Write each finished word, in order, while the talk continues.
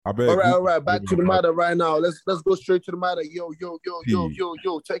I beg. All right. Back to the matter right now. Let's go straight to the matter. See, Yo.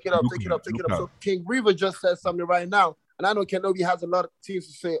 Take it up. look at. So King Reaver just said something right now, and I know Kenobi has a lot of things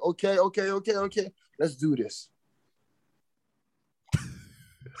to say. Okay. Let's do this.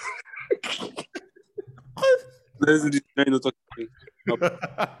 Let's do this. No talking.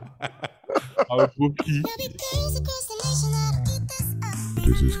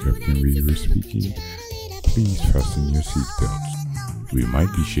 This is Captain Reaver speaking. Please fasten your seatbelts. We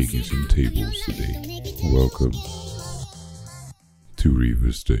might be shaking some tables today. Welcome to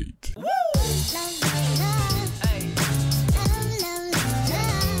Reaver State.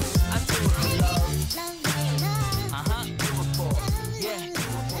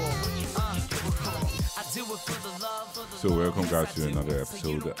 So welcome guys to another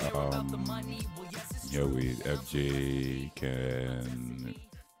episode. Here with FJ,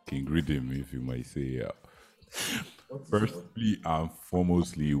 King Rhythm, if you might say. Firstly and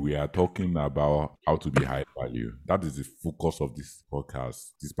foremostly, we are talking about how to be high value. That is the focus of this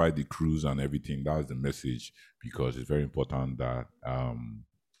podcast. Despite the cruise and everything, that's the message, because it's very important that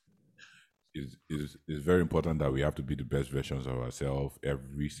it's very important that we have to be the best versions of ourselves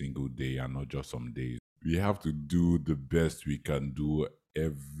every single day and not just some days. We have to do the best we can do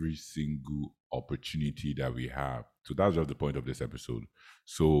every single opportunity that we have. So that's just the point of this episode.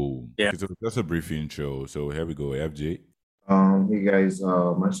 So Yeah. so that's a brief intro. So here we go, FJ. Hey guys,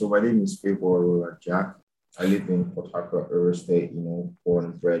 my name is Favor Jack. I live in Port Harcourt, River State. Born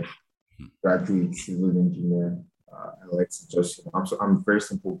and bred, graduate civil engineer. I like to just, I'm a very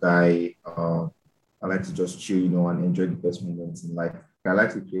simple guy. I like to just chill, and enjoy the best moments in life. I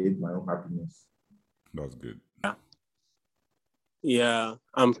like to create my own happiness. That's good. Yeah,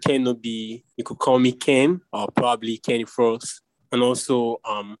 I'm Kenobi. You could call me Ken or probably Kenny Frost. And also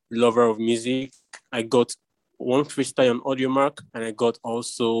lover of music. I got one freestyle on AudioMark, and I got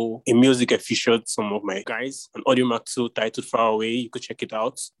also a music I featured some of my guys on AudioMark 2 titled Far Away. You could check it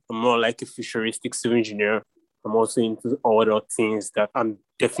out. I'm more like a futuristic civil engineer. I'm also into other things that I'm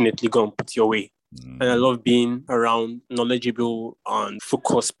definitely going to put your way. And I love being around knowledgeable and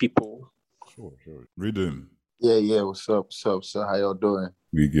focused people. Sure. Rhythm. Yeah. What's up? So how y'all doing?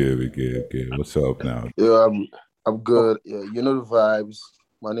 We good. What's up now? Yeah, I'm good. Yeah, you know the vibes.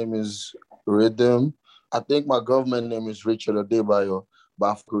 My name is Rhythm. I think my government name is Richard Adebayo,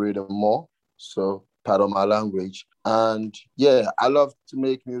 but I've created more. So part of my language. And yeah, I love to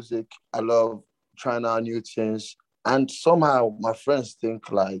make music. I love trying out new things. And somehow my friends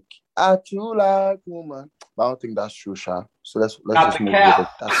think like, I too like woman. But I don't think that's true, Sha. So let's just move with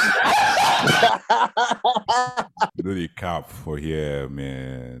it. Do the cap for here,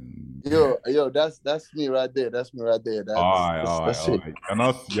 man. Yo, that's me right there. That's me right there. That's it.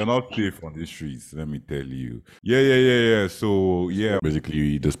 You're not safe on the streets, let me tell you. Yeah. So yeah,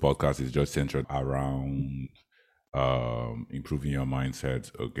 basically this podcast is just centered around improving your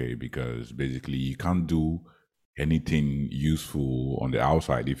mindset, okay? Because basically you can't do anything useful on the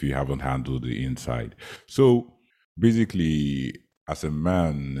outside if you haven't handled the inside. So basically, as a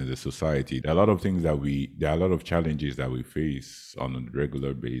man in the society, there are a lot of challenges that we face on a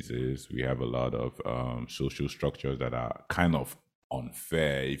regular basis. We have a lot of social structures that are kind of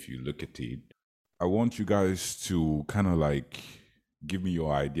unfair if you look at it. I want you guys to kind of like give me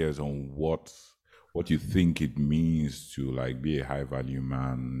your ideas on what you think it means to like be a high value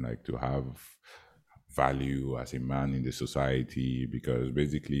man, like to have value as a man in the society, because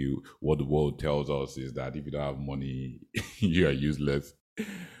basically what the world tells us is that if you don't have money, you are useless. I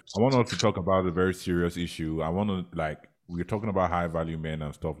want us to talk about a very serious issue. We're talking about high value men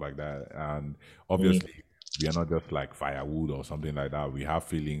and stuff like that, and obviously we are not just like firewood or something like that. We have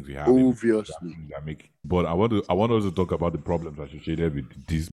feelings, we have obviously that make, but I want us to talk about the problems associated with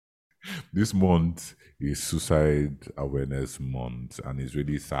this month is Suicide Awareness Month, and it's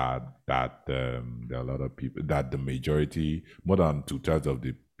really sad that there are a lot of people, that the majority, more than 2/3 of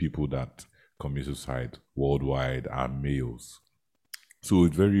the people that commit suicide worldwide are males. So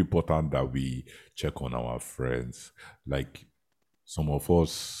it's very important that we check on our friends. Like, some of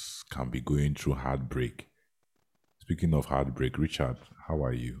us can be going through heartbreak. Speaking of heartbreak, Richard, how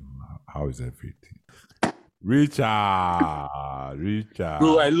are you? How is everything? Richard.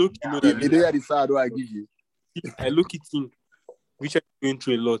 Bro, I look, you know the side I give you. I look it in. Richard is going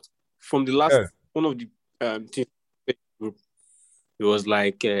through a lot. From the last one of the things, it was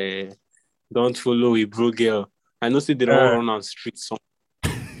like, don't follow a bro girl. I know say they don't run on street song.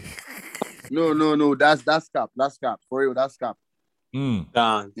 No, that's cap. That's cap. For real, that's cap. I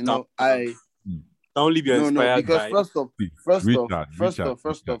only be No, inspired because by. first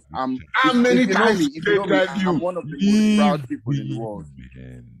off, How many if you know times me, if you know me, tell you I'm one of the most leave proud people in the world.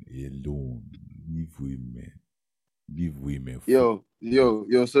 women alone? Leave women. Leave women.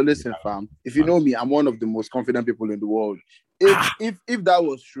 Yo. So listen, fam. If you know me, I'm one of the most confident people in the world. If that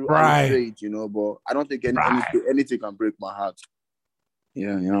was true, I would say it, but I don't think anything can break my heart.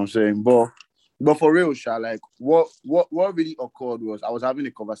 Yeah, you know what I'm saying? But for real, Sha, like what really occurred was I was having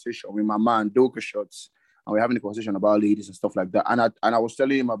a conversation with my man, Doka Shots, and we are having a conversation about ladies and stuff like that. And I was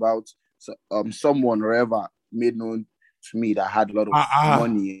telling him about someone or ever made known to me that had a lot of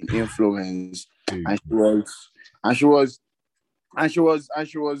money and influence. And she was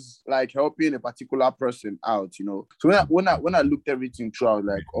like helping a particular person out, So when I looked everything through, I was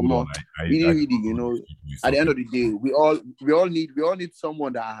like, really, at the end of the day, we all need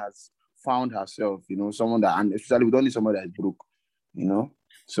someone that has found herself, someone that, and especially we don't need someone that is broke,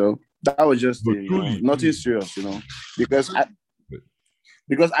 So that was just nothing serious, because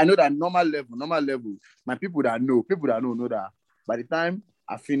I know that normal level, my people that know that by the time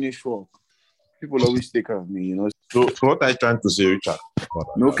I finish work, people always take care of me, So what are you trying to say, Richard?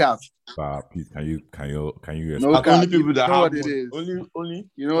 No cap. Please, can you No Like cap. only people that have what money, it is. only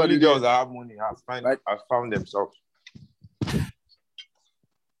You know what only it girls is. that have money have found themselves.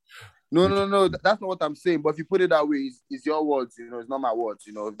 No. That's not what I'm saying. But if you put it that way, it's your words. It's not my words.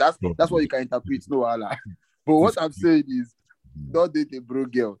 That's what you can interpret. No, Allah. But what I'm saying is, don't date a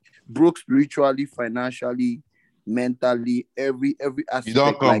broke girl. Broke spiritually, financially, mentally, every aspect. You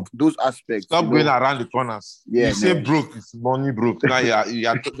don't come. Like those aspects. Stop going around the corners. Yeah, you say man. broke, it's money broke. Now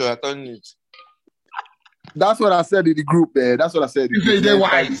you're turning it. That's what I said in the group, man. That's what I said.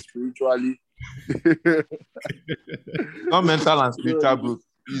 Mentally, spiritually. Not mental and spiritual broke.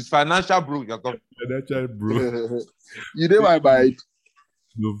 It's financial broke. You're talking. Financial broke. You know my mind.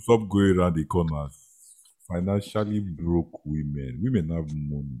 No, stop going around the corners. Financially broke women. Women have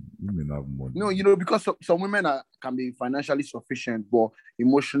money. No, because some women can be financially sufficient, but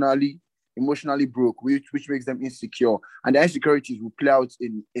emotionally broke, which makes them insecure, and the insecurities will play out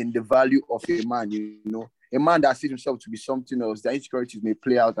in the value of a man. A man that sees himself to be something else, the insecurities may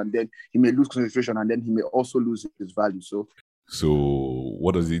play out, and then he may lose concentration, and then he may also lose his value. So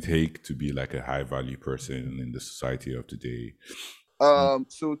what does it take to be like a high value person in the society of today?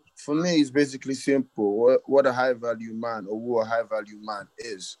 So for me, it's basically simple. What a high value man or who a high value man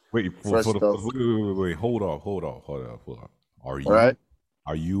is. Wait, hold on.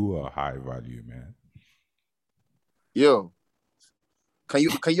 Are you a high value man? Yo, can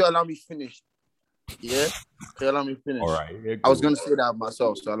you allow me finish? Yeah, can you allow me finish? All right. Yeah, I was gonna say that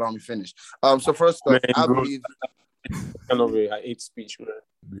myself, so allow me finish. So first off, I believe. I hate speech,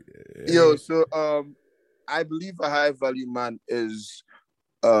 man. Yo, so I believe a high value man is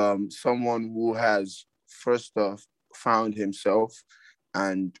someone who has first off found himself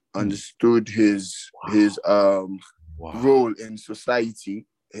and understood his role in society,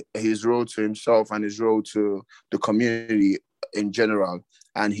 his role to himself and his role to the community in general,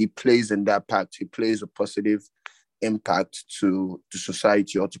 and he plays in that part. He plays a positive impact to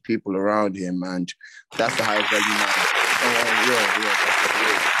society or to people around him, and that's a high value man.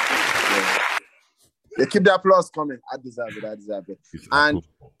 Yeah, keep that applause coming. I deserve it. And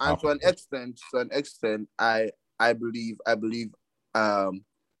to an extent, I believe I'm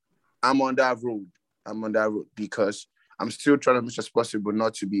on that road because I'm still trying as much as possible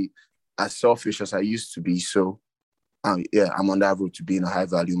not to be as selfish as I used to be. So I'm on that road to being a high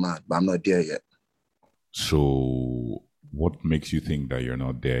value man, but I'm not there yet. So what makes you think that you're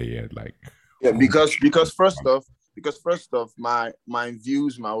not there yet? Because first off, my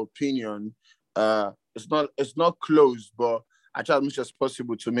views, my opinion, it's not closed, but I try as much as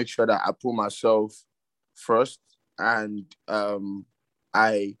possible to make sure that I put myself first, and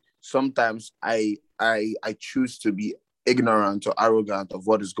I sometimes I choose to be ignorant or arrogant of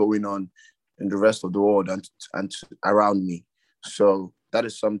what is going on in the rest of the world and around me. So that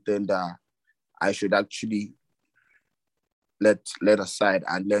is something that I should actually let aside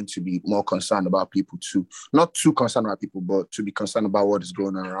and learn to be more concerned about people too. Not too concerned about people, but to be concerned about what is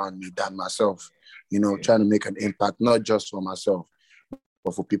going on around me than myself. Trying to make an impact, not just for myself,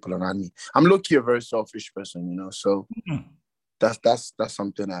 but for people around me. I'm low-key a very selfish person, so that's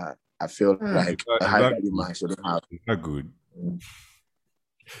something I feel like a high value man shouldn't have. Is that good?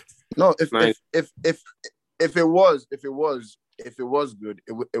 No, if it was good,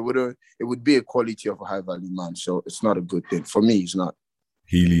 it would be a quality of a high value man. So it's not a good thing for me. It's not.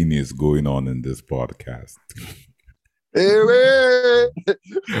 Healing is going on in this podcast.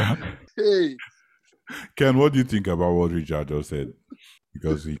 Hey. Ken, what do you think about what Richard just said?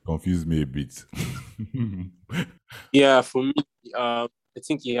 because he confused me a bit. Yeah, for me, I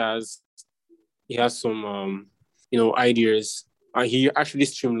think he has some ideas. He actually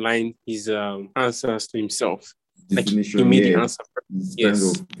streamlined his answers to himself. Like he Definition, made the yeah, answer. it's kind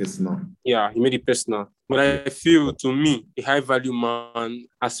Yes. of personal. Yeah, he made it personal. But I feel, to me, a high value man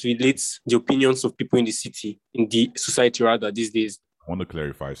assimilates the opinions of people in the city, in the society rather, these days. I want to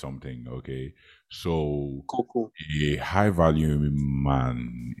clarify something, okay? So, Coco. a high value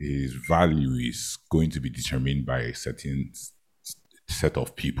man, his value is going to be determined by a certain set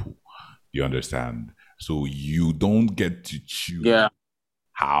of people. You understand? So, you don't get to choose Yeah.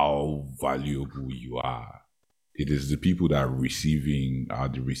 how valuable you are. It is the people that are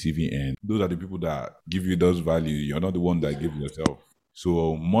the receiving end. Those are the people that give you those values. You're not the one that give yourself.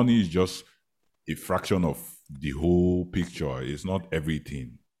 So money is just a fraction of the whole picture. It's not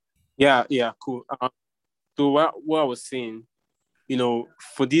everything. Yeah, cool. So what I was saying,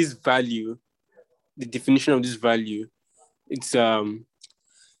 for this value, the definition of this value, it's kind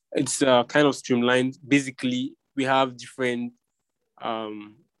of streamlined. Basically, we have different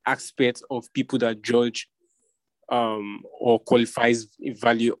aspects of people that judge or qualifies the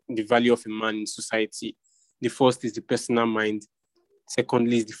value of a man in society. The first is the personal mind.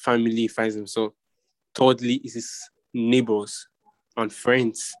 Secondly is the family he finds himself. Thirdly is his neighbors and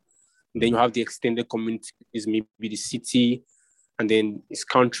friends. And then you have the extended community, is maybe the city, and then his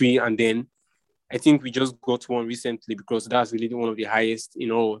country, and then I think we just got one recently because that's really one of the highest,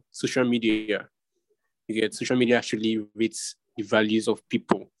 social media. You get social media actually rates the values of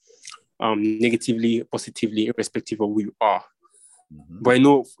people negatively, positively, irrespective of who you are. Mhm. But I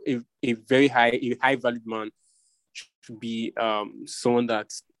know a high valued man should be someone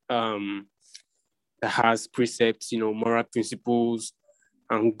that has precepts, moral principles,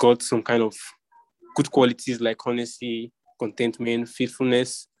 and got some kind of good qualities like honesty, contentment,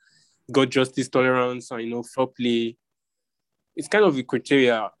 faithfulness, got justice, tolerance, and fair play. It's kind of a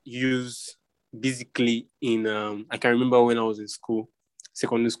criteria used basically in I can remember when I was in school,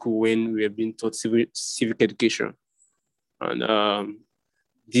 secondary school, when we were being taught civic education. And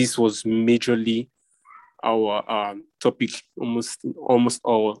this was majorly our topic almost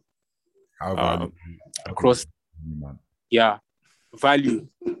all How um, valuable? What is across, man? yeah, value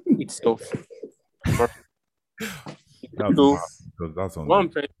itself. That's So mad because that's on what the I'm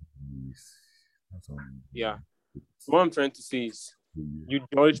trying, that's on yeah, what I'm trying to say is the you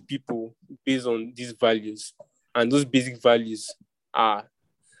judge people based on these values, and those basic values are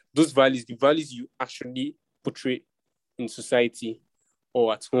the values you actually portray in society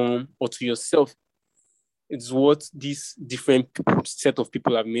or at home or to yourself. It's what these different set of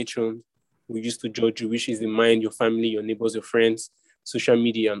people I've mentioned we used to judge you, which is the mind, your family, your neighbors, your friends, social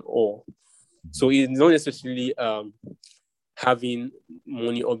media, and all. So it's not necessarily having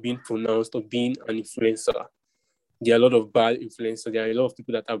money or being pronounced or being an influencer. There are a lot of bad influencers. There are a lot of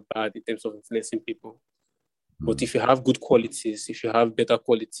people that are bad in terms of influencing people. But if you have good qualities, if you have better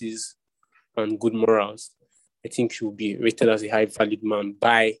qualities and good morals, I think you'll be rated as a high valued man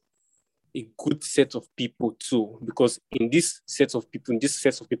by a good set of people too. Because in this set of people,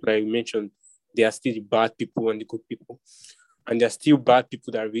 I mentioned, there are still the bad people and the good people. And there are still bad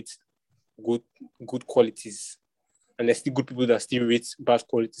people that rate good qualities. And there's still good people that still rate bad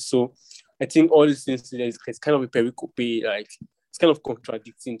qualities. So I think all these things it's kind of a pericope, like it's kind of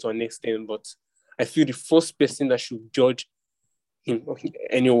contradicting to an extent, but I feel the first person that should judge him or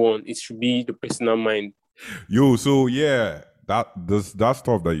anyone, it should be the personal mind. Yo, so yeah, that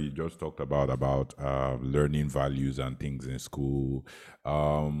stuff that you just talked about learning values and things in school,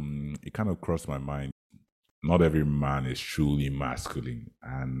 it kind of crossed my mind. Not every man is truly masculine,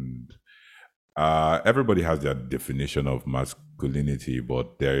 and everybody has their definition of masculinity,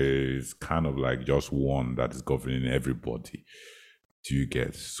 but there is kind of like just one that is governing everybody. Do you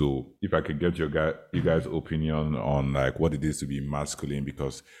get? So if I could get you guys' opinion on like what it is to be masculine,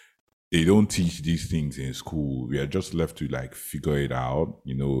 because they don't teach these things in school. We are just left to like figure it out.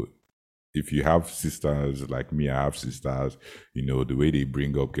 If you have sisters like me, I have sisters. The way they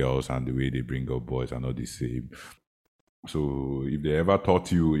bring up girls and the way they bring up boys are not the same. So if they ever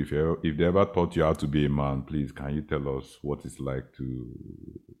taught you, if they ever taught you how to be a man, please can you tell us what it's like to?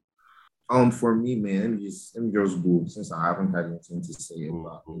 For me, man, let me just go since I haven't had anything to say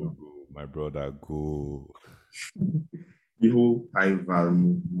about Go, my brother, go. the whole high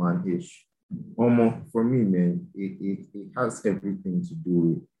value man ish. For me, man, it has everything to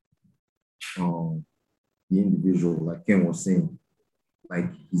do with the individual, like Ken was saying,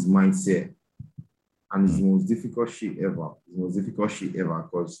 like his mindset. And it's the most difficult shit ever. It's the most difficult shit ever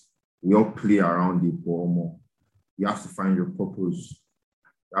because we all play around it, but you have to find your purpose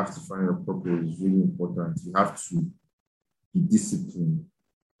You have to find your purpose. It's really important. You have to be disciplined.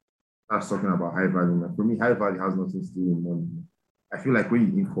 That's talking about high value. Man. For me, high value has nothing to do with money. I feel like when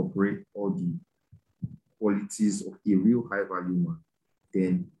you incorporate all the qualities of a real high value man,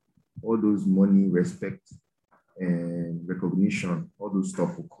 then all those money, respect, and recognition, all those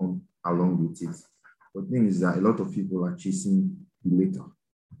stuff will come along with it. But the thing is that a lot of people are chasing the later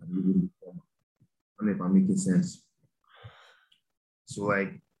and leaving the former. I don't know if I'm making sense. So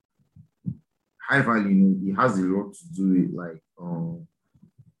like high value, it has a lot to do with like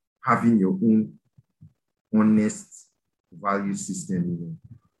having your own honest value system,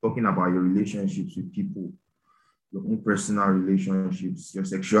 talking about your relationships with people, your own personal relationships, your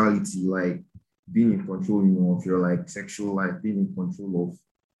sexuality, like being in control, of your like sexual life, being in control of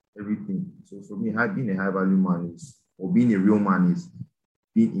everything. So for me, being a high value man or being a real man is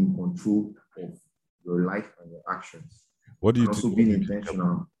being in control of your life and your actions. What do you also being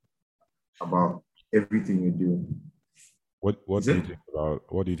intentional about everything you do. What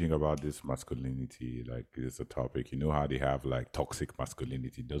do you think about this masculinity? Like, it's a topic. You know how they have like toxic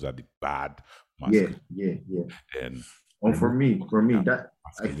masculinity? Those are the bad masculinity. Yeah. And for me, that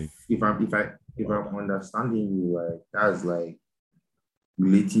if I'm understanding you, like that's like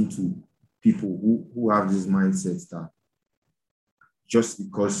relating to people who have these mindsets that just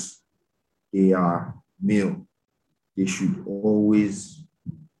because they are male, they should always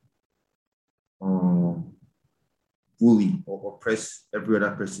bully or oppress every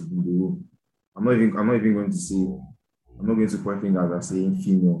other person in the room. I'm not even going to say, I'm not going to point fingers at saying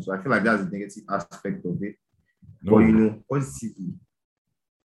female. So I feel like that's the negative aspect of it. No. But positively.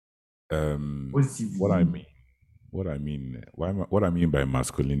 What I mean by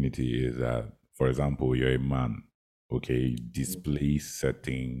masculinity is that, for example, you're a man, okay, you display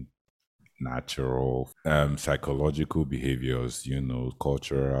certain natural psychological behaviors,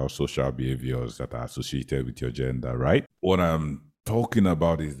 cultural, social behaviors that are associated with your gender, right? What I'm talking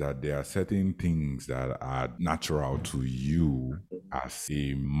about is that there are certain things that are natural to you as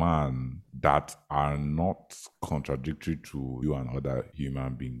a man that are not contradictory to you and other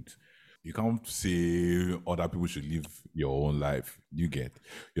human beings. You can't say other people should live your own life. You're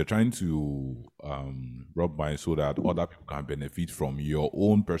trying to rub minds so that other people can benefit from your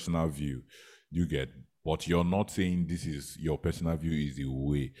own personal view. But you're not saying this is your personal view is the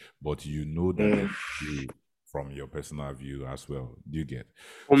way, but you know that it's true from your personal view as well. Do you get?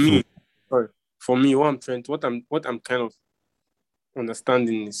 For me, what I'm kind of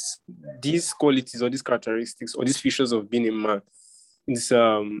understanding is these qualities or these characteristics or these features of being a man. It's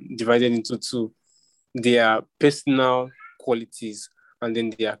divided into two. They are personal qualities, and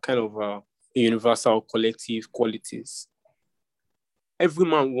then they are kind of universal collective qualities. Every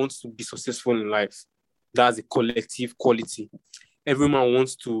man wants to be successful in life. That's a collective quality. Every man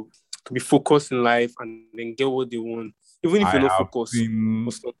wants to be focused in life and then get what they want. Even if you're not focused.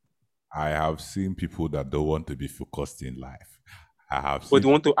 I have seen people that don't want to be focused in life. But they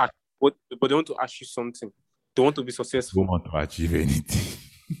want to act. But they want to achieve something. They want to be successful. Don't want to achieve anything.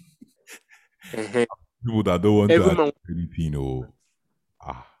 People that don't want to achieve anything.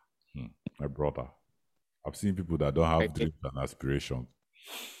 My brother. I've seen people that don't have dreams and aspirations.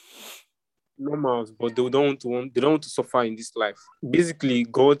 Normals, but they don't want to suffer in this life. Basically,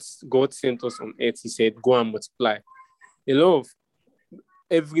 God sent us on earth. He said, "Go and multiply."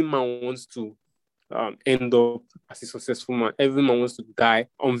 Every man wants to end up as a successful man. Every man wants to die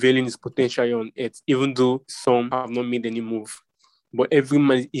unveiling his potential on earth, even though some have not made any move. But every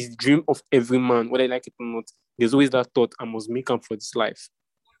man is dream of every man, whether I like it or not. There's always that thought, I must make up for this life.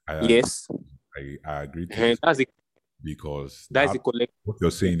 Yes. I agree to that. Because that's the collective. What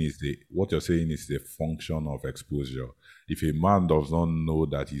you're saying is the function of exposure. If a man does not know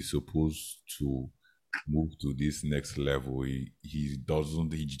that he's supposed to move to this next level, he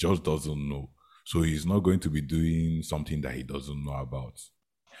just doesn't know. So he's not going to be doing something that he doesn't know about.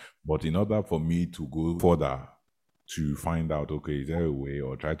 But in order for me to go further to find out, okay, is there a way,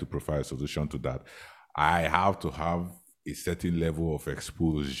 or try to provide a solution to that, I have to have a certain level of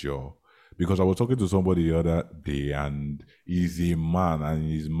exposure. Because I was talking to somebody the other day, and he's a man and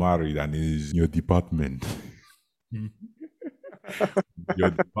he's married and he's in your department.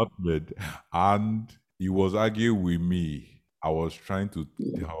 Your department. And he was arguing with me. I was trying to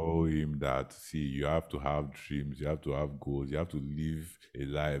tell him that, see, you have to have dreams, you have to have goals, you have to live a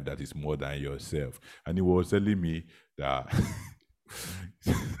life that is more than yourself. And he was telling me that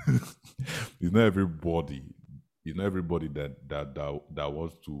it's not everybody that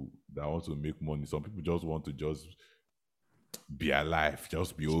wants to make money. Some people just want to just be alive,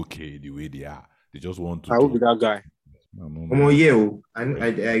 just be okay the way they are. They just want to. I will be that guy. I've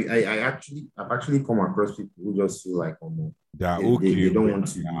actually come across people who just feel like They're they, okay. they don't want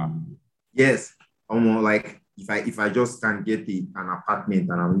to be. Yes, like if I just can get an apartment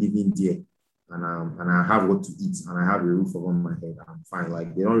and I'm living there and I have what to eat and I have a roof over my head, I'm fine.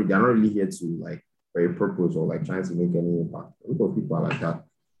 Like they're not really here to like for a purpose or like trying to make any impact. A lot of people are like that.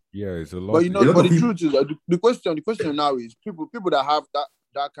 Yeah, it's a lot. But but the truth is, the question now is people that have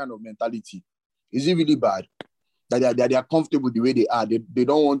that kind of mentality, is it really bad? That they are comfortable the way they are. They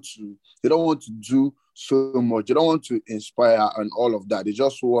don't want to do so much. They don't want to inspire and all of that. They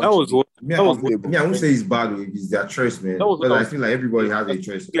just want to be comfortable. I won't say it's bad. It's their choice, man. Because I feel like everybody has a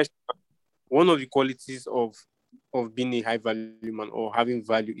choice. One of the qualities of being a high value man or having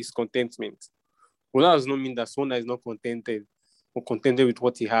value is contentment. Well, that does not mean that someone that is not contented or contented with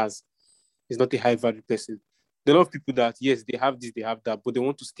what he has is not a high value person. There are a lot of people that, yes, they have this, they have that, but they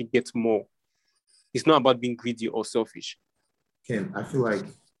want to still get more. It's not about being greedy or selfish. Ken, I feel like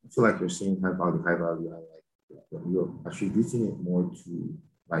you're saying high value. You're attributing it more to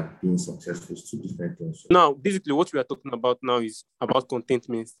like being successful. It's two different things. Now, basically, what we are talking about now is about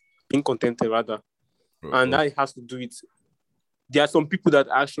contentment, being contented rather, and that has to do with. There are some people that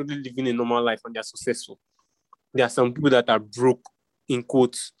are actually living a normal life and they're successful. There are some people that are broke, in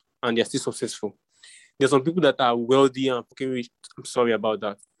quotes, and they're still successful. There are some people that are wealthy and fucking rich. I'm sorry about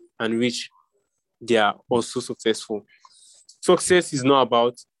that. And rich, they are also successful. Success is not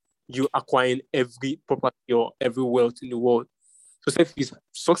about you acquiring every property or every wealth in the world.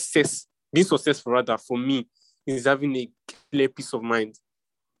 Being successful rather, for me, is having a clear peace of mind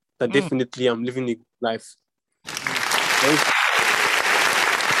that definitely I'm living a good life.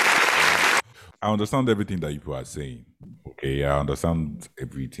 I understand everything that you are saying. Okay, I understand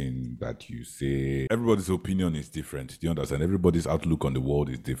everything that you say. Everybody's opinion is different. Do you understand? Everybody's outlook on the world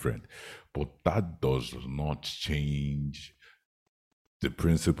is different. But that does not change the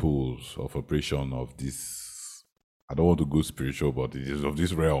principles of operation of this. I don't want to go spiritual, but it is of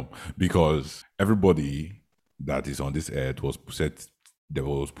this realm. Because everybody that is on this earth was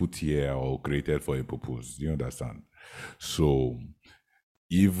put here or created for a purpose. Do you understand? So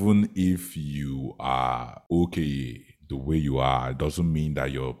even if you are okay the way you are, it doesn't mean that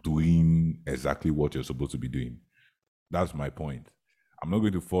you're doing exactly what you're supposed to be doing. That's my point. I'm not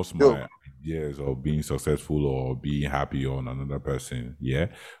going to force my ideas of being successful or being happy on another person, yeah?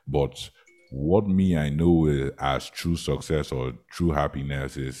 But what I know as true success or true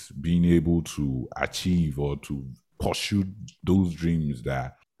happiness is being able to achieve or to pursue those dreams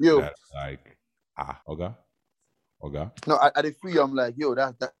that like, okay? No, I feel you. I'm like,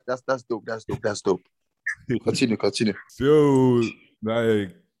 that's dope. That's dope. Continue. So,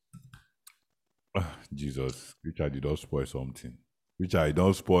 like, Jesus, Richard, you don't spoil something. Richard, you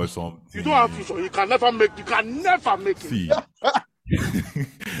don't spoil something. You don't have to, so you can never make it. See,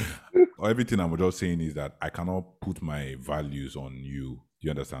 everything I'm just saying is that I cannot put my values on you. Do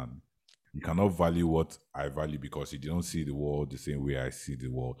you understand? You cannot value what I value because you don't see the world the same way I see the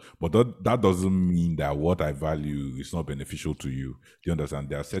world. But that doesn't mean that what I value is not beneficial to you. Do you understand?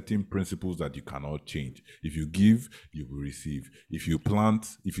 There are certain principles that you cannot change. If you give, you will receive. If you plant,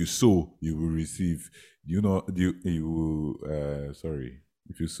 if you sow, you will receive. You know, if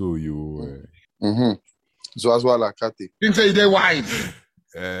you sow, you will. So as well, Kati. Didn't say they wise.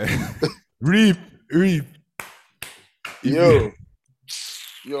 Reap.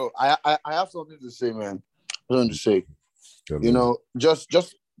 Yo, I have something to say, man. Something to say. You know, just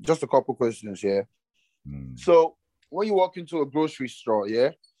a couple questions here. So when you walk into a grocery store,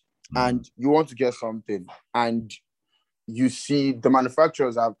 and you want to get something, and you see the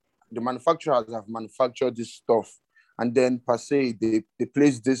manufacturers have manufactured this stuff, and then per se they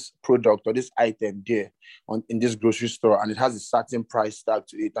place this product or this item there in this grocery store, and it has a certain price tag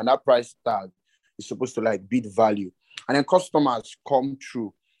to it, and that price tag is supposed to like beat value. And then customers come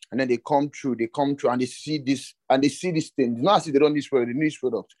through, and then they come through, and they see this thing. It's not as if they don't need this product, they need this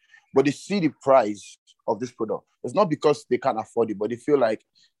product, but they see the price of this product. It's not because they can't afford it, but they feel like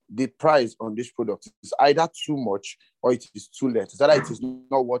the price on this product is either too much or it is too less. It's either it is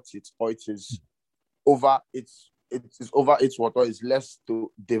not worth it or it is over its worth or it's less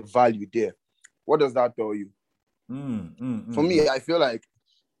to the value there. What does that tell you? For me, I feel like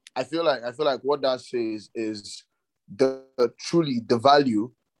what that says is truly the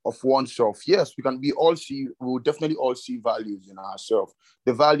value of oneself. Yes, we will definitely all see values in ourselves.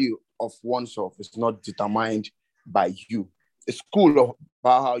 The value of oneself is not determined by you. It's cool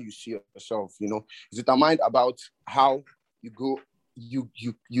about how you see yourself, you know. It's determined about how you go, you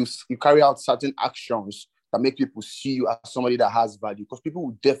carry out certain actions that make people see you as somebody that has value. Because people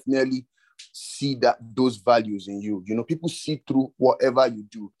will definitely see those values in you. You know, people see through whatever you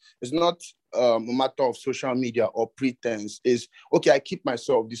do. It's not a matter of social media or pretense. Is okay, I keep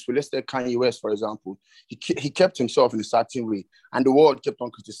myself this way. Let's take Kanye West, for example. He kept himself in a certain way, and the world kept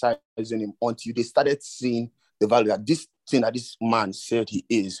on criticizing him until they started seeing the value that this thing that this man said he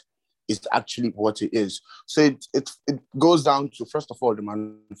is actually what it is. So it goes down to, first of all, the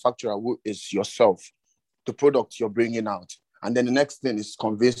manufacturer, who is yourself, the product you're bringing out. And then the next thing is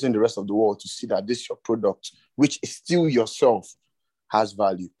convincing the rest of the world to see that this your product, which is still yourself, has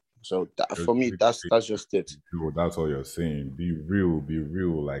value. So for me, that's just it. That's all you're saying. Be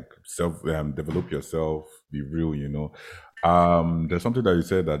real, like develop yourself, be real, you know. There's something that you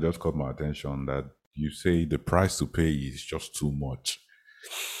said that just caught my attention, that you say the price to pay is just too much.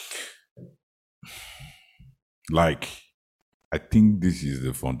 Like, I think this is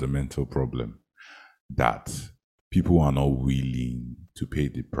the fundamental problem, that people are not willing to pay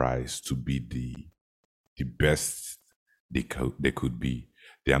the price to be the best they could be.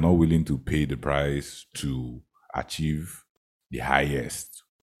 They are not willing to pay the price to achieve the highest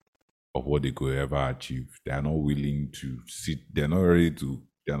of what they could ever achieve. They are not willing to sit. They're not ready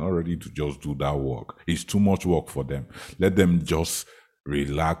to just do that work. It's too much work for them. Let them just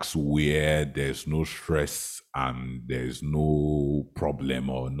relax where there's no stress and there's no problem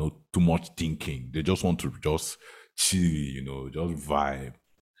or no too much thinking. They just want to just chill, you know, just vibe.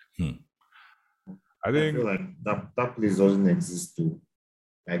 I feel like that place doesn't exist too.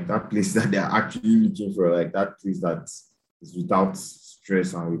 Like that place that they're actually looking for, like that place that is without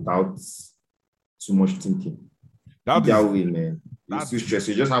stress and without too much thinking. That way, man. It's too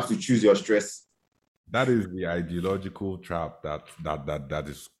stressful. You just have to choose your stress. That is the ideological trap that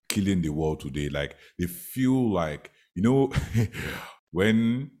is killing the world today. Like, they feel like, you know,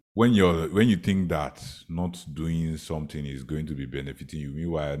 when you think that not doing something is going to be benefiting you,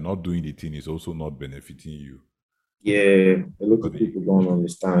 meanwhile not doing the thing is also not benefiting you. Yeah, a lot of people don't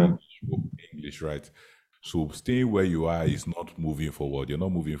understand English, right? So staying where you are is not moving forward. You're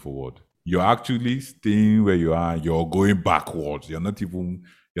not moving forward. You're actually staying where you are. You're going backwards. You're not even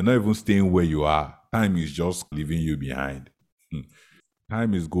staying where you are. Time is just leaving you behind.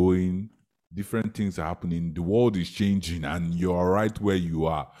 Time is going. Different things are happening. The world is changing, and you're right where you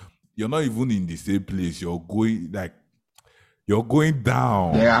are. You're not even in the same place. You're going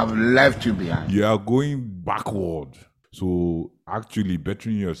down. They have left you behind. You are going backward. So actually,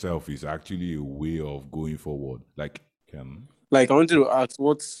 bettering yourself is actually a way of going forward. Like I wanted to ask,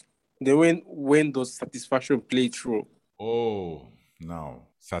 when does satisfaction play through? Oh, now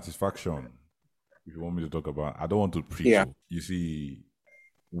satisfaction. If you want me to talk about, I don't want to preach. Yeah. You see,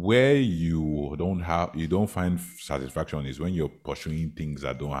 where you don't find satisfaction is when you're pursuing things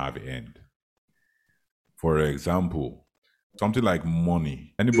that don't have end. For example, something like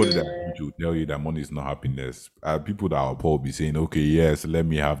money. Anybody that will tell you that money is not happiness, people that are poor will be saying, okay, yes, let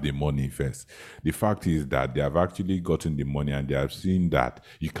me have the money first. The fact is that they have actually gotten the money, and they have seen that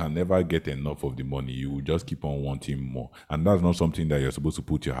you can never get enough of the money. You will just keep on wanting more. And that's not something that you're supposed to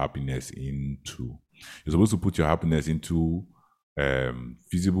put your happiness into. You're supposed to put your happiness into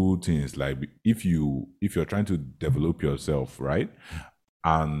feasible things. Like if you're trying to develop yourself, right?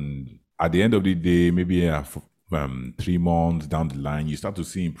 And at the end of the day, maybe 3 months down the line, you start to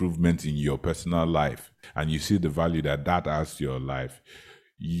see improvements in your personal life, and you see the value that adds to your life.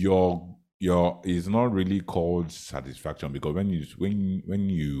 Your is not really called satisfaction, because when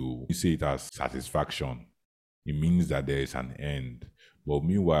you say it as satisfaction, it means that there is an end. But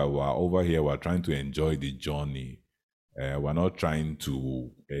meanwhile, we're over here, we're trying to enjoy the journey. We're not trying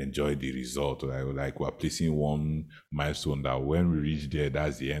to enjoy the result. Like we're placing one milestone that when we reach there,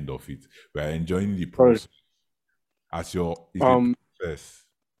 that's the end of it. We're enjoying the process. As your process.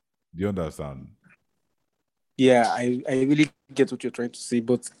 Do you understand? Yeah, I really get what you're trying to say,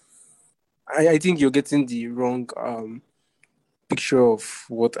 but I think you're getting the wrong picture of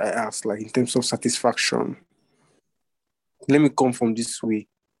what I asked, like in terms of satisfaction. Let me come from this way.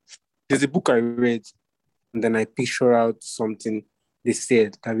 There's a book I read, and then I picture out something they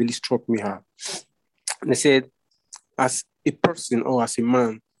said that really struck me hard. They said, as a person or as a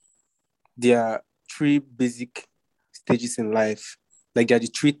man, there are 3 basic stages in life. Like there are the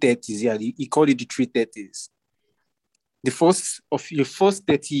 330s. Yeah, he called it the 330s. The first of your first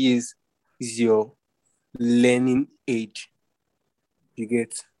 30 years is your learning age. You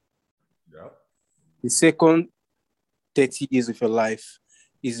get? Yeah. The second 30 years of your life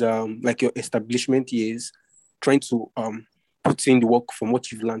is like your establishment years, trying to put in the work from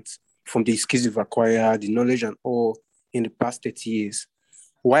what you've learned, from the skills you've acquired, the knowledge and all in the past 30 years.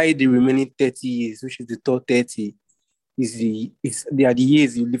 Why the remaining 30 years, which is the third 30, they are the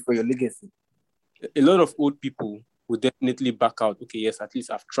years you live for your legacy. A lot of old people will definitely back out. Okay, yes, at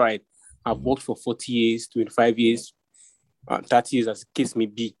least I've tried. I've worked for 40 years, 25 years, 30 years, as the case may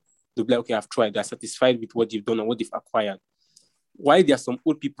be. They'll be like, okay, I've tried. They're satisfied with what they've done and what they've acquired. Why there are some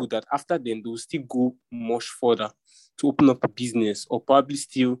old people that after then, they'll still go much further to open up a business or probably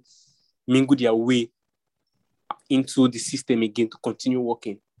still mingle their way into the system again to continue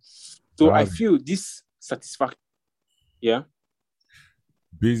working. So I feel this satisfaction, yeah.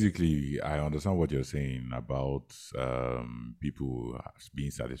 Basically, I understand what you're saying about people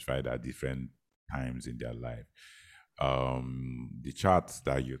being satisfied at different times in their life. The charts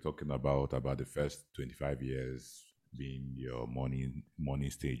that you're talking about the first 25 years being your morning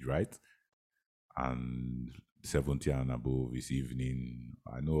stage, right? And 70 and above is evening.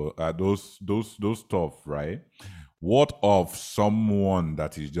 I know those stuff, right? What of someone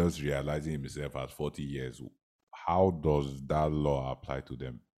that is just realizing himself at 40 years? How does that law apply to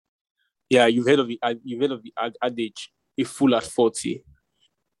them? Yeah, you've heard of the adage, a fool at 40.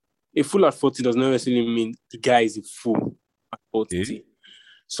 A fool at 40 does not necessarily mean the guy is a fool at 40. Okay.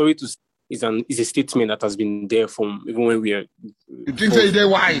 Sorry to say, is a statement that has been there from even when we are. You think so they're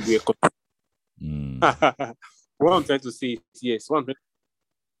wise? What I'm trying to say is, yes,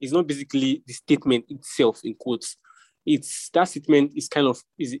 it's not basically the statement itself in quotes. It's that statement is kind of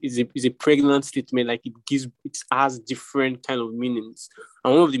is a pregnant statement, like it has different kind of meanings.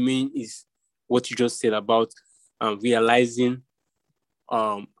 And one of the main is what you just said about realizing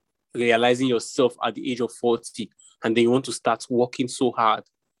yourself at the age of 40, and then you want to start working so hard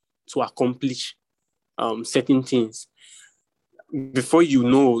to accomplish certain things. Before you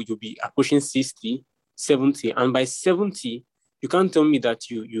know, you'll be approaching 60, 70, and by 70, you can't tell me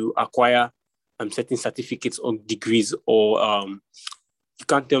that you acquire certain certificates or degrees, or you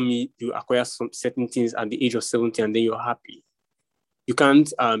can't tell me you acquire some certain things at the age of 70 and then you're happy. You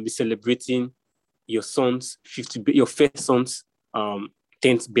can't be celebrating your your first son's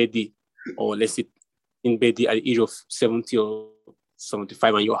 10th birthday, or let's say in birthday at the age of 70 or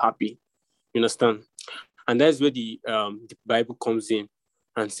 75, and you're happy. You understand? And that's where the Bible comes in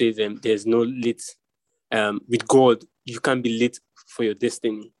and says there's no late. With God, you can't be late for your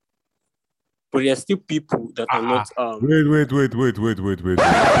destiny. But there are still people that are not. Wait.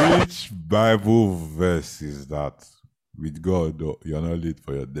 Which Bible verse is that? With God, you're not late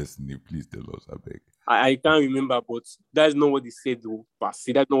for your destiny. Please tell us, I beg. I can't remember, but that's not what they said, though. That's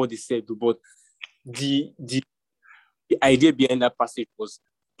not what they said, though. But the idea behind that passage was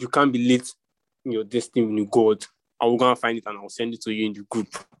you can't be late in your destiny with God. I will go and find it and I'll send it to you in the group.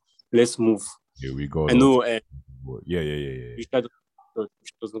 Let's move. Here we go. I know. Yeah. Richard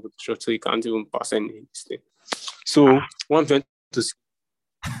doesn't go to church, so you can't even pass anything. So what I'm trying to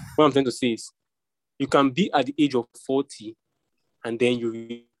say is, you can be at the age of 40 and then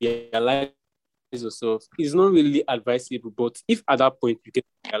you realize yourself. It's not really advisable, but if at that point you get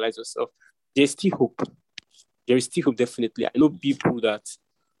to realize yourself, there's still hope. There is still hope, definitely. I know people that,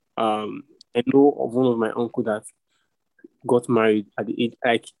 I know of one of my uncle that got married at the age,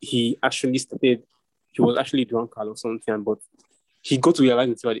 like he was actually drunk or something, but he got to realize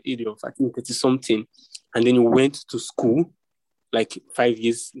himself at the age of, I think, 30 something, and then he went to school, like 5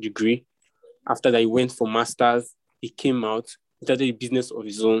 years degree. After that, he went for masters. He came out, he started a business of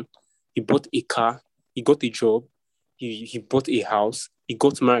his own. He bought a car. He got a job. He bought a house. He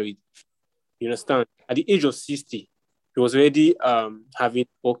got married. You understand? At the age of 60, he was already having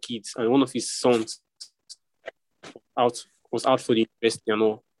 4 kids, and one of his sons was out for the university and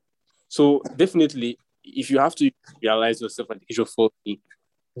all. So definitely, if you have to realize yourself at the age of 40,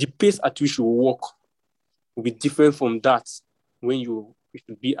 the pace at which you walk will be different from that when you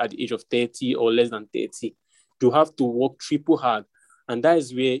should be at the age of 30 or less than 30. You have to work triple hard, and that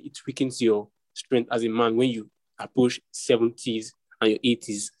is where it weakens your strength as a man. When you approach 70s and your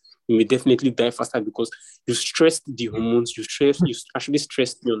 80s, you may definitely die faster because you stressed the hormones, you actually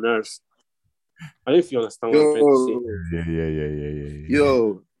stressed your nerves. I don't know if you understand what I'm trying to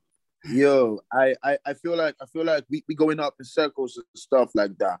say. Yo, I feel like we going up in circles and stuff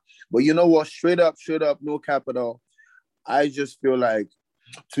like that. But you know what? Straight up, no capital. I just feel like,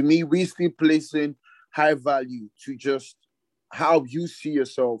 to me, we still placing high value to just how you see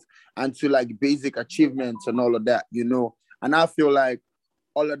yourself and to like basic achievements and all of that, you know. And I feel like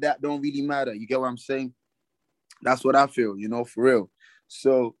all of that don't really matter. You get what I'm saying? That's what I feel, you know, for real.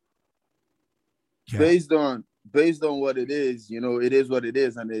 So based on what it is, you know, it is what it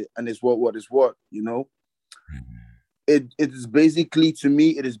is, and it's what is what, you know. It is basically, to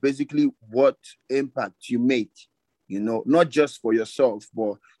me, it is basically what impact you make, you know, not just for yourself,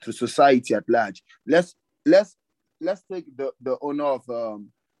 but to society at large. Let's let's take the owner of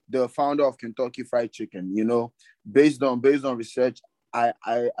the founder of Kentucky Fried Chicken. You know, based on research, I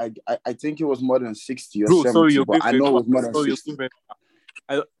think it was more than 60 or Bro, 70, sorry, you're but going I very know it far. was more than Sorry, you're 60. going very far.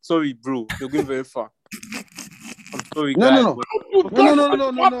 Sorry, bro, you're going very far. I'm sorry, No, guys. no, no.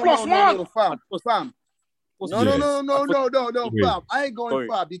 No, fam. No, fam. I ain't going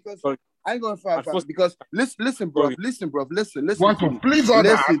far because I ain't going far, fam. Because listen, bro. Listen Want to to me. please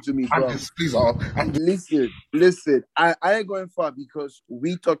others Listen to me, bro. and displease all. And Listen. I ain't going far because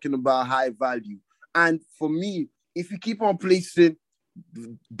we talking about high value. And for me, if you keep on placing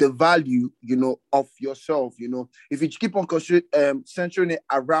the value, you know, of yourself, you know, if you keep on centering it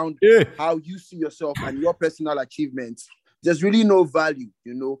around how you see yourself and your personal achievements, there's really no value,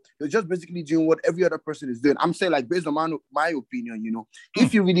 you know. You're just basically doing what every other person is doing. I'm saying, like, based on my opinion, you know,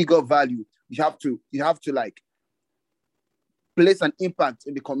 if you really got value, you have to like place an impact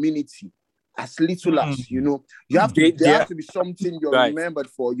in the community as little as, you know, you have to, there has to be something you're remembered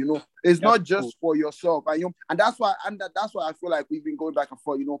for, you know. It's not just for yourself. And that's why I feel like we've been going back and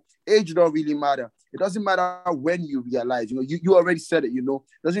forth, you know. Age don't really matter. It doesn't matter when you realize, you know, you already said it, you know.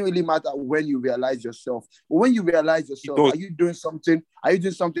 It doesn't really matter when you realize yourself. But when you realize yourself, are you doing something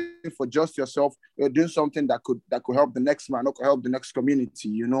for just yourself? You're doing something that could help the next man or could help the next community,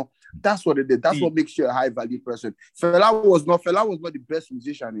 you know. That's what it is. That's what makes you a high value person. Fela was not the best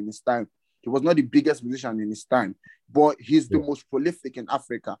musician in his time. He was not the biggest musician in his time, but he's the most prolific in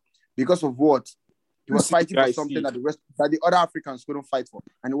Africa because of what? He was fighting for something that the other Africans couldn't fight for,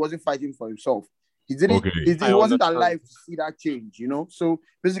 and he wasn't fighting for himself. He didn't. He wasn't alive to see that change, you know. So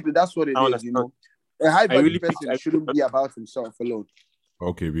basically, that's what it is, you know. A high value person shouldn't be about himself alone.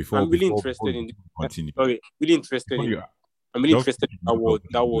 Okay, I'm really interested in that word.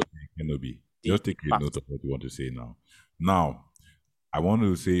 Kenobi. Just take a note of what you want to say now. Now, I want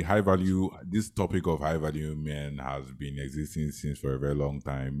to say high value. This topic of high value men has been existing since for a very long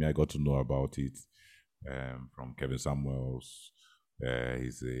time. I got to know about it from Kevin Samuels.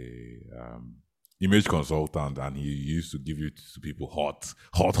 He's a image consultant, and he used to give it to people hot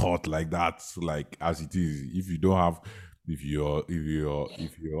like that, like as it is. If you don't have, if you're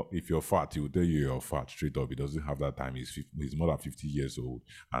fat, he will tell you you're fat straight up. He doesn't have that time. He's more than 50 years old,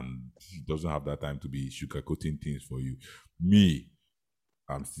 and he doesn't have that time to be sugarcoating things for you. Me,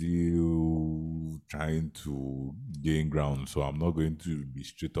 I'm still trying to gain ground, so I'm not going to be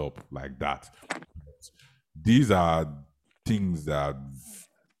straight up like that. These are things that,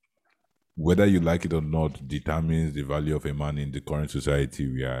 whether you like it or not, determines the value of a man in the current society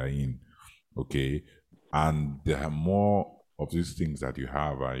we are in. Okay? And there are more of these things that you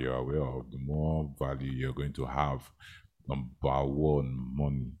have and you're aware of, the more value you're going to have. Number one,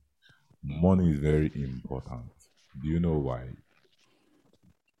 money. Money is very important. Do you know why?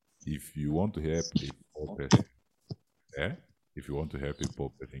 If you want to help a poor person, if you want to help a poor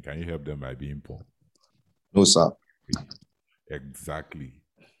person, can you help them by being poor? No, sir. Exactly.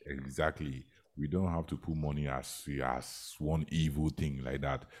 We don't have to put money as one evil thing like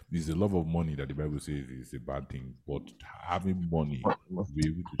that. There's a love of money that the Bible says is a bad thing, but having money to be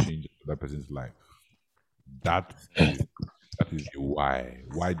able to change another person's life, that is the why.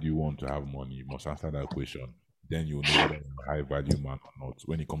 Why do you want to have money? You must answer that question. Then you'll know whether you're a high value man or not.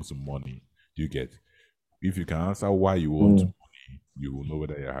 When it comes to money, do you get? If you can answer why you want money, you will know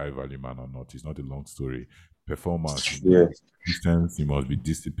whether you're a high value man or not. It's not a long story. Performance, distance, you must be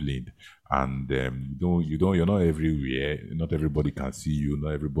disciplined, and you're not everywhere. Not everybody can see you.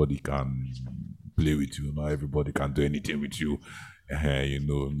 Not everybody can play with you. Not everybody can do anything with you.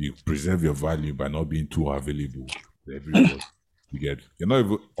 You preserve your value by not being too available to everybody. You get, you're not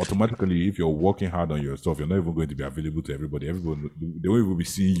even automatically, if you're working hard on yourself, you're not even going to be available to everybody. Everybody, they won't even be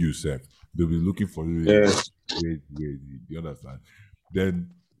seeing you, self. They'll be looking for you. Wait, you understand? Then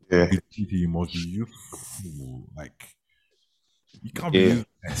you must be useful. Like, you can't be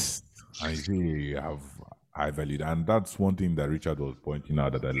useless. I say you have high value. And that's one thing that Richard was pointing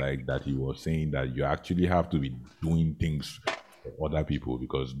out that I like, that he was saying that you actually have to be doing things for other people,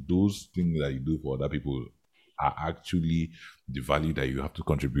 because those things that you do for other people are actually the value that you have to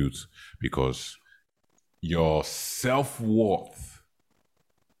contribute, because your self-worth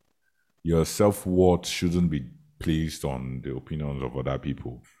shouldn't be placed on the opinions of other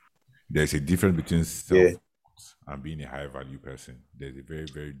people. There's a difference between self-worth and being a high value person. There's a very,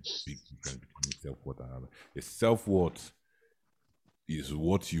 very big difference between self-worth and other. The self-worth is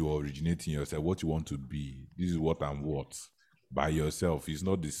what you originate in yourself, what you want to be. This is what I'm worth. By yourself. It's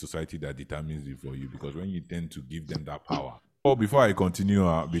not the society that determines it for you, because when you tend to give them that power. Oh, before I continue,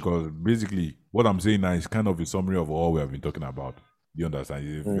 because basically what I'm saying now is kind of a summary of all we have been talking about. You understand?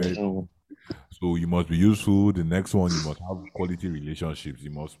 It's a very So you must be useful. The next one, you must have quality relationships.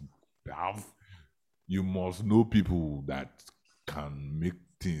 You must know people that can make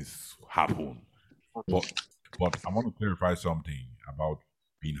things happen. But I want to clarify something about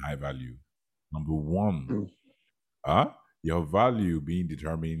being high value. Number one, your value being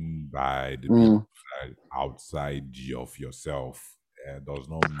determined by the people outside of yourself does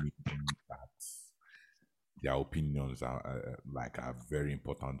not mean that their opinions are very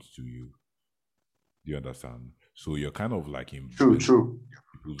important to you. Do you understand? So you're kind of like in True.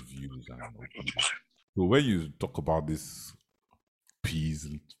 people's views and opinions. So when you talk about this peace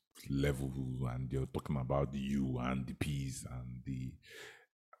level and you're talking about the you and the peace and the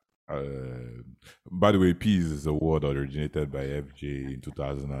by the way, peace is a word originated by FJ in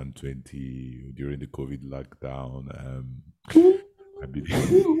 2020 during the COVID lockdown. I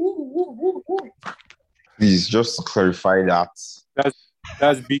believe. Please just clarify that.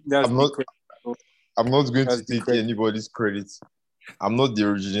 That's big. I'm not going to take anybody's credit. I'm not the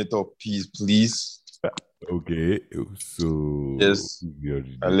originator of peace, please. Okay, so yes,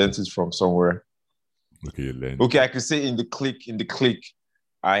 I learned it from somewhere. Okay, you learned. Okay, I could say in the clique,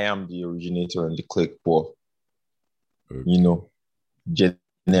 I am the originator in the clique, but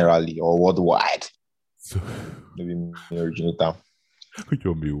generally or worldwide, so maybe the originator.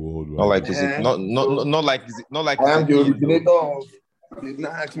 You'll be worldwide. Not like is it not like I am the originator of. You did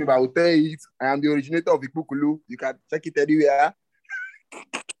not ask me, but I will tell you it. I am the originator of Ikpukulu. You can check it anywhere.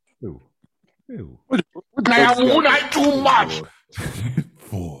 Ew. I too much.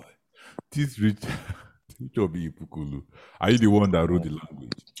 Boy, this rich of Ikpukulu. Are you the one that wrote the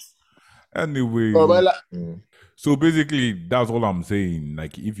language? Anyway, so basically, that's all I'm saying.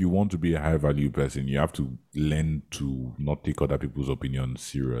 Like, if you want to be a high value person, you have to learn to not take other people's opinions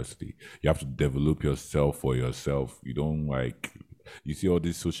seriously. You have to develop yourself for yourself. You don't you see all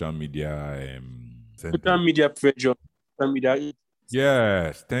this social media social media pressure, social media.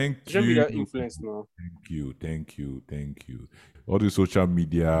 Yes, thank you. Social media influence now. Thank you. All the social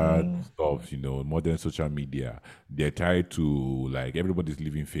media stuff, modern social media, they're tied to everybody's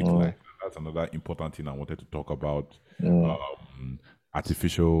living fake life. That's another important thing I wanted to talk about.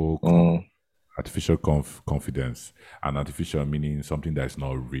 Artificial confidence, and artificial meaning something that's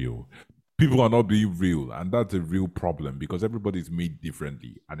not real. People are not being real, and that's a real problem because everybody's made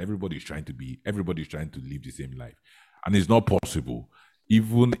differently, and everybody's trying to live the same life, and it's not possible.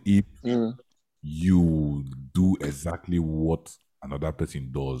 Even if you do exactly what another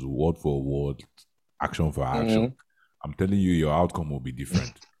person does, word for word, action for action, I'm telling you, your outcome will be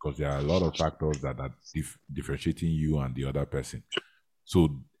different because there are a lot of factors that are differentiating you and the other person.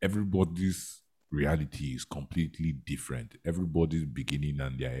 So everybody's reality is completely different. Everybody's beginning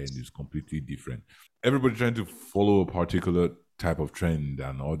and their end is completely different. Everybody's trying to follow a particular type of trend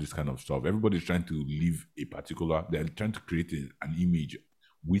and all this kind of stuff. Everybody's trying to live they're trying to create an image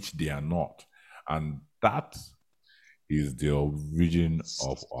which they are not. And that is the origin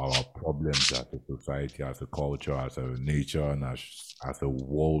of our problems as a society, as a culture, as a nature, and as a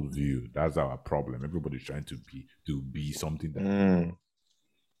worldview. That's our problem. Everybody's trying to be something that.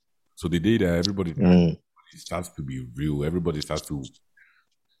 So the day that everybody starts to be real, everybody starts to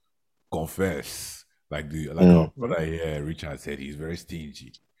confess. Like our brother here, Richard said, he's very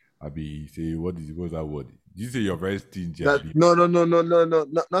stingy. Abi, say what's that word? Did you say you're very stingy? No,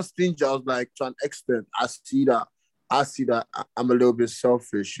 not stingy. I was like, to an extent, I see that I'm a little bit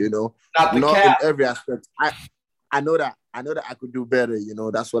selfish, not in every aspect. I know that I could do better,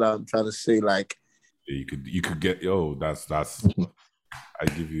 that's what I'm trying to say. Like, you could get that's I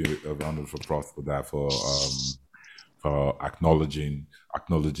give you a round of applause for that, for acknowledging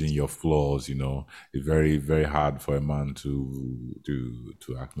your flaws. It's very, very hard for a man to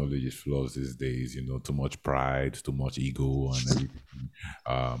acknowledge his flaws these days. Too much pride, too much ego, and everything.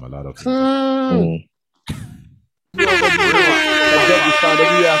 A lot of things. I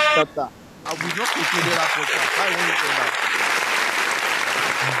will not consider that podcast. Why won't you say that?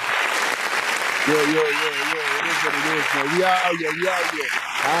 Yo. We are here.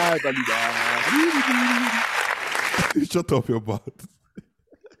 Hi, Balida. Shut up your mouth.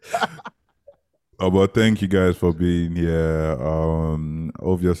 But thank you guys for being here.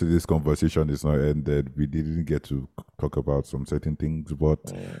 Obviously, this conversation is not ended. We didn't get to talk about some certain things, but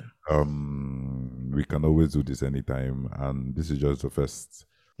we can always do this anytime. And this is just the first.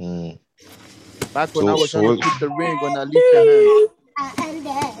 Back when I was trying to put the ring on a lift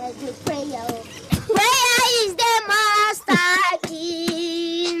prayer is the master key.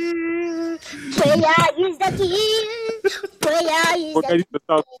 Prayer is the key. Prayer is the key.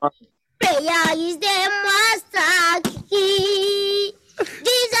 Prayer is the master key.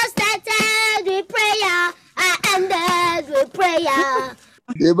 Jesus started prayer.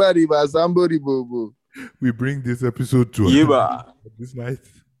 Eba riba, somebody bobo. We bring this episode to Yeba. this night.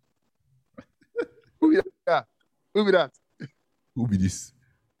 Who be that? Who be that? Who be this?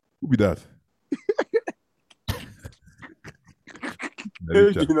 Who be that?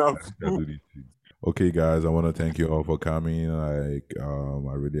 Okay, guys, I want to thank you all for coming. I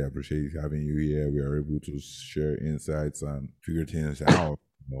really appreciate having you here. We are able to share insights and figure things out,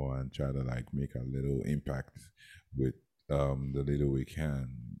 and try to make a little impact with the little we can.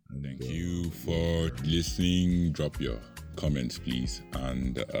 And thank you for listening. Drop your comments, please,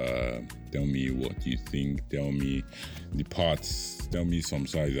 and tell me what you think. Tell me the parts. Tell me some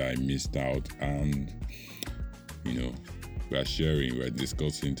sides I missed out, and we're sharing, we're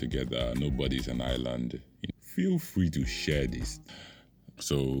discussing together. Nobody's an island. Feel free to share this.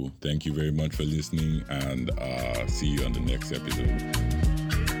 So thank you very much for listening, and see you on the next episode.